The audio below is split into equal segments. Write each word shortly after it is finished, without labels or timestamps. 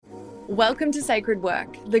Welcome to Sacred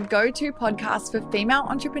Work, the go-to podcast for female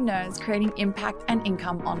entrepreneurs creating impact and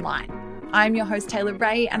income online. I'm your host, Taylor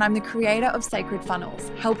Ray, and I'm the creator of Sacred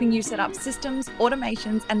Funnels, helping you set up systems,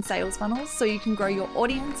 automations, and sales funnels so you can grow your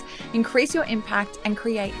audience, increase your impact, and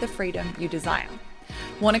create the freedom you desire.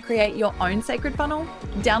 Want to create your own sacred funnel?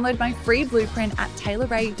 Download my free blueprint at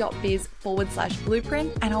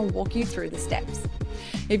taylorray.biz/blueprint, and I'll walk you through the steps.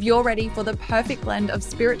 If you're ready for the perfect blend of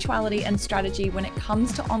spirituality and strategy when it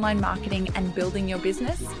comes to online marketing and building your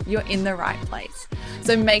business, you're in the right place.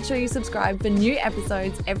 So make sure you subscribe for new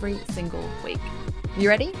episodes every single week. You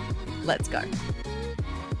ready? Let's go.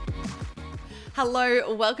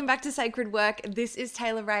 Hello, welcome back to Sacred Work. This is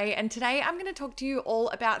Taylor Ray, and today I'm going to talk to you all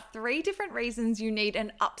about 3 different reasons you need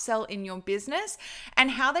an upsell in your business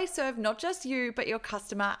and how they serve not just you, but your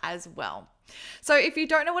customer as well. So if you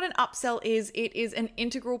don't know what an upsell is, it is an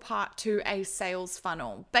integral part to a sales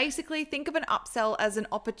funnel. Basically, think of an upsell as an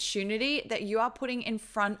opportunity that you are putting in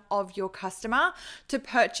front of your customer to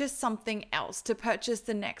purchase something else, to purchase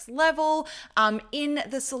the next level in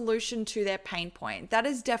the solution to their pain point. That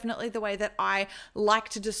is definitely the way that I like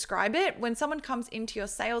to describe it. When someone comes into your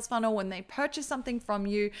sales funnel, when they purchase something from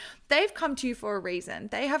you, they've come to you for a reason.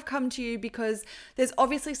 They have come to you because there's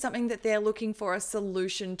obviously something that they're looking for a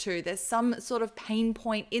solution to. There's some sort of pain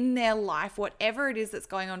point in their life, whatever it is that's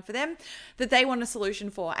going on for them, that they want a solution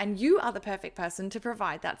for. And you are the perfect person to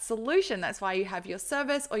provide that solution. That's why you have your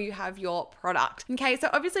service or you have your product. Okay, so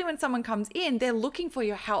obviously when someone comes in, they're looking for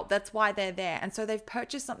your help. That's why they're there. And so they've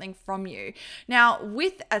purchased something from you. Now,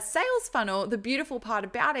 with a sales funnel, the beautiful part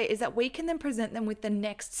about it is that we can then present them with the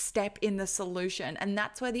next step in the solution. And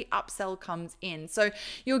that's where the upsell comes in. So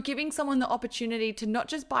you're giving someone the opportunity to not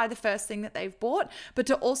just buy the first thing that they've bought, but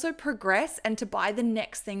to also progress and to buy the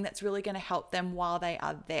next thing that's really going to help them while they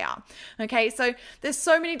are there. Okay, so there's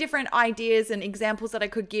so many different ideas and examples that I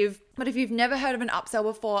could give. But if you've never heard of an upsell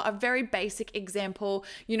before, a very basic example,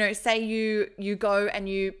 say you go and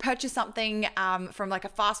you purchase something from like a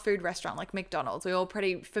fast food restaurant like McDonald's. We're all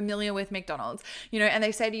pretty familiar with McDonald's, and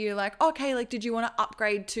they say to you like, okay, like, did you want to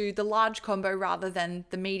upgrade to the large combo rather than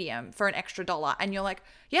the medium for an extra $1? And you're like,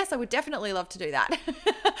 yes, I would definitely love to do that.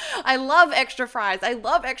 I love extra fries. I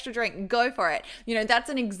love extra drink. Go for it. That's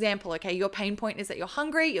an example. Okay. Your pain point is that you're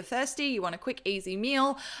hungry, you're thirsty, you want a quick, easy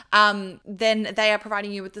meal. Then they are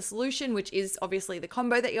providing you with the solution, which is obviously the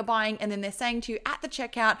combo that you're buying. And then they're saying to you at the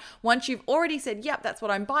checkout, once you've already said, yep, that's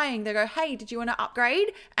what I'm buying, they go, hey, did you want to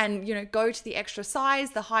upgrade? And, go to the extra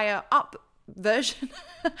size, the higher up version,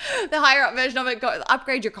 of it,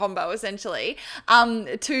 upgrade your combo essentially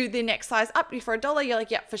to the next size up for $1. You're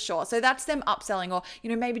like, yeah, for sure. So that's them upselling. Or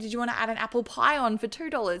maybe did you want to add an apple pie on for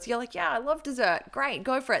 $2? You're like, yeah, I love dessert. Great,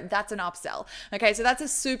 go for it. That's an upsell. Okay, so that's a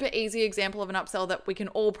super easy example of an upsell that we can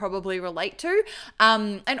all probably relate to.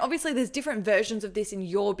 And obviously there's different versions of this in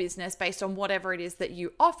your business based on whatever it is that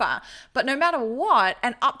you offer. But no matter what,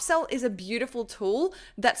 an upsell is a beautiful tool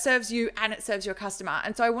that serves you and it serves your customer.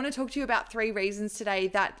 And so I want to talk to you about 3 reasons today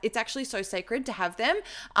that it's actually so sacred to have them,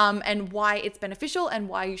 and why it's beneficial and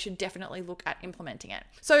why you should definitely look at implementing it.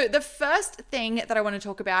 So the first thing that I want to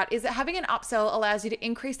talk about is that having an upsell allows you to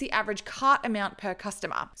increase the average cart amount per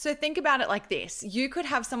customer. So think about it like this. You could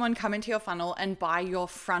have someone come into your funnel and buy your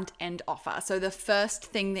front end offer. So the first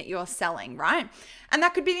thing that you're selling, right? And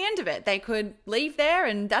that could be the end of it. They could leave there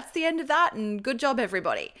and that's the end of that, and good job,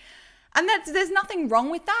 everybody. And there's nothing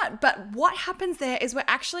wrong with that. But what happens there is we're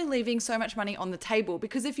actually leaving so much money on the table,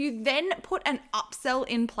 because if you then put an upsell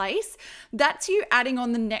in place, that's you adding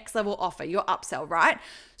on the next level offer, your upsell, right?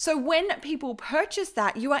 So when people purchase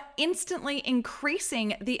that, you are instantly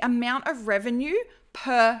increasing the amount of revenue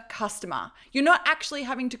per customer. You're not actually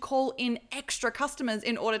having to call in extra customers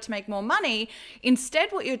in order to make more money.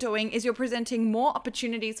 Instead, what you're doing is you're presenting more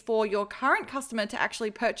opportunities for your current customer to actually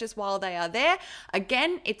purchase while they are there.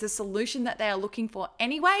 Again, it's a solution that they are looking for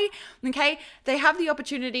anyway. Okay, they have the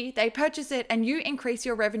opportunity, they purchase it, and you increase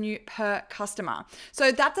your revenue per customer.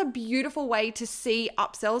 So that's a beautiful way to see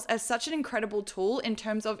upsells as such an incredible tool in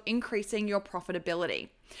terms of increasing your profitability.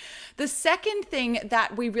 The second thing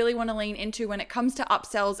that we really want to lean into when it comes to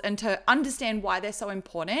upsells and to understand why they're so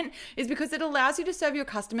important is because it allows you to serve your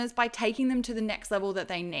customers by taking them to the next level that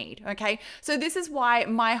they need. Okay. So this is why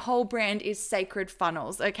my whole brand is Sacred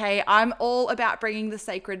Funnels. Okay. I'm all about bringing the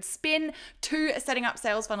sacred spin to setting up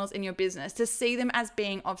sales funnels in your business, to see them as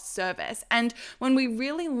being of service. And when we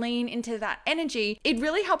really lean into that energy, it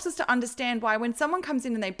really helps us to understand why when someone comes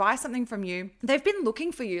in and they buy something from you, they've been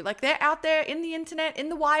looking for you. Like, they're out there in the internet, in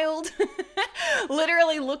the wild,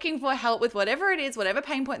 literally looking for help with whatever it is, whatever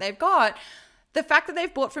pain point they've got. The fact that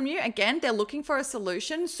they've bought from you, again, they're looking for a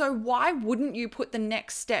solution. So why wouldn't you put the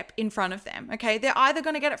next step in front of them? Okay. They're either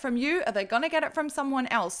going to get it from you or they're going to get it from someone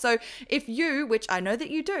else. So if you, which I know that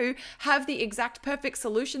you do, have the exact perfect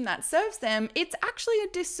solution that serves them, it's actually a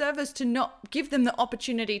disservice to not give them the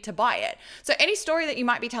opportunity to buy it. So any story that you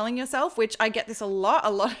might be telling yourself, which I get this a lot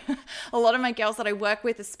of my girls that I work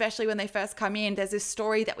with, especially when they first come in, there's this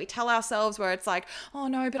story that we tell ourselves where it's like, oh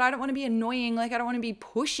no, but I don't want to be annoying. Like I don't want to be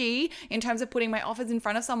pushy in terms of putting my offers in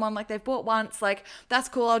front of someone. Like they've bought once, like that's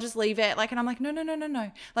cool, I'll just leave it. Like, and I'm like,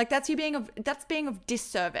 no. Like that's being of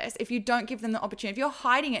disservice if you don't give them the opportunity. If you're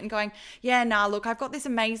hiding it and going, yeah, nah, look, I've got this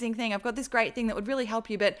amazing thing, I've got this great thing that would really help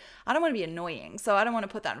you, but I don't want to be annoying, so I don't want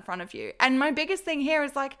to put that in front of you. And my biggest thing here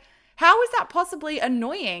is like, how is that possibly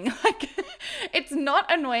annoying? Like, it's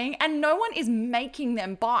not annoying and no one is making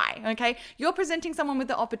them buy, okay? You're presenting someone with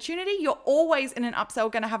the opportunity. You're always in an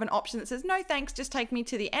upsell going to have an option that says, no, thanks, just take me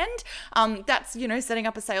to the end. That's, setting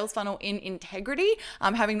up a sales funnel in integrity,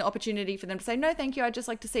 having the opportunity for them to say, no, thank you, I'd just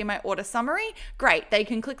like to see my order summary. Great, they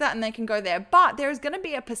can click that and they can go there. But there is going to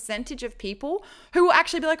be a percentage of people who will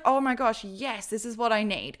actually be like, oh my gosh, yes, this is what I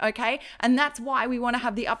need, okay? And that's why we want to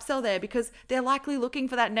have the upsell there, because they're likely looking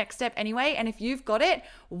for that next step anyway. And if you've got it,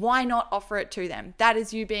 why not offer it to them? That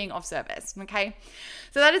is you being of service. Okay.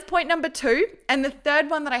 So that is point number 2. And the third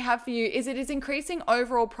one that I have for you is it is increasing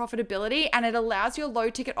overall profitability and it allows your low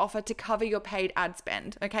ticket offer to cover your paid ad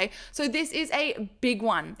spend. Okay. So this is a big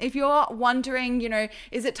one. If you're wondering,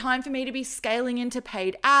 is it time for me to be scaling into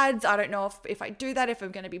paid ads? I don't know if I do that, if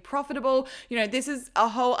I'm going to be profitable. This is a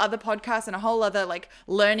whole other podcast and a whole other like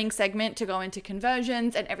learning segment to go into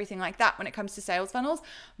conversions and everything like that when it comes to sales funnels.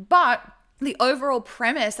 But the overall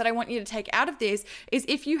premise that I want you to take out of this is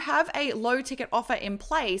if you have a low ticket offer in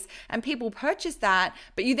place and people purchase that,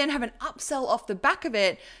 but you then have an upsell off the back of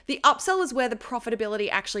it, the upsell is where the profitability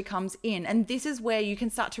actually comes in. And this is where you can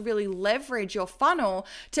start to really leverage your funnel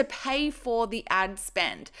to pay for the ad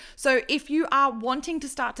spend. So if you are wanting to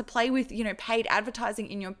start to play with, paid advertising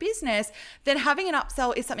in your business, then having an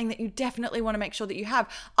upsell is something that you definitely want to make sure that you have.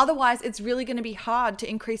 Otherwise, it's really going to be hard to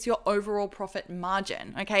increase your overall profit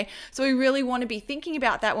margin. Okay. So we really want to be thinking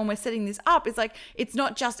about that when we're setting this up. It's like, it's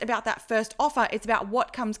not just about that first offer, it's about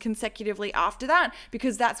what comes consecutively after that,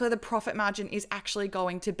 because that's where the profit margin is actually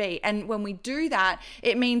going to be. And when we do that,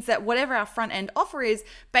 it means that whatever our front end offer is,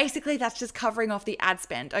 basically that's just covering off the ad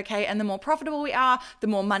spend. Okay. And the more profitable we are, the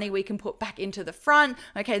more money we can put back into the front.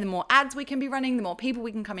 Okay. The more ads we can be running, the more people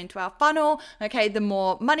we can come into our funnel. Okay. The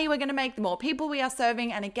more money we're going to make, the more people we are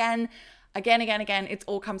serving. And again, it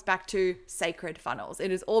all comes back to sacred funnels.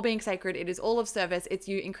 It is all being sacred. It is all of service. It's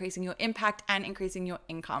you increasing your impact and increasing your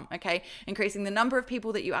income, okay? Increasing the number of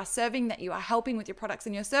people that you are serving, that you are helping with your products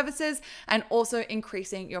and your services, and also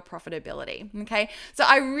increasing your profitability, okay? So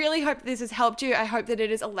I really hope this has helped you. I hope that it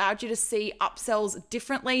has allowed you to see upsells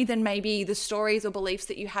differently than maybe the stories or beliefs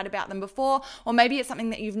that you had about them before, or maybe it's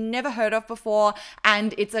something that you've never heard of before,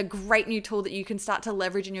 and it's a great new tool that you can start to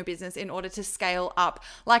leverage in your business in order to scale up,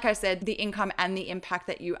 like I said, the income and the impact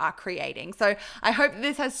that you are creating. So I hope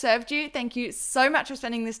this has served you. Thank you so much for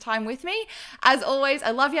spending this time with me. As always,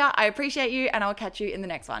 I love you, I appreciate you, and I'll catch you in the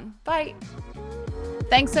next one. Bye.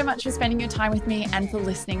 Thanks so much for spending your time with me and for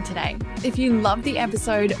listening today. If you loved the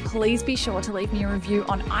episode, please be sure to leave me a review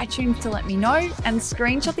on iTunes to let me know, and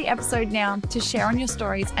screenshot the episode now to share on your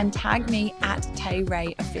stories and tag me at Tay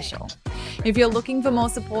Ray Official. If you're looking for more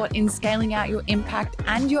support in scaling out your impact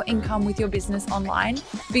and your income with your business online,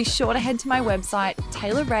 be sure to head to my website,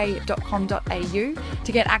 taylorray.com.au,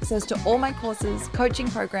 to get access to all my courses, coaching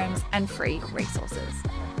programs, and free resources.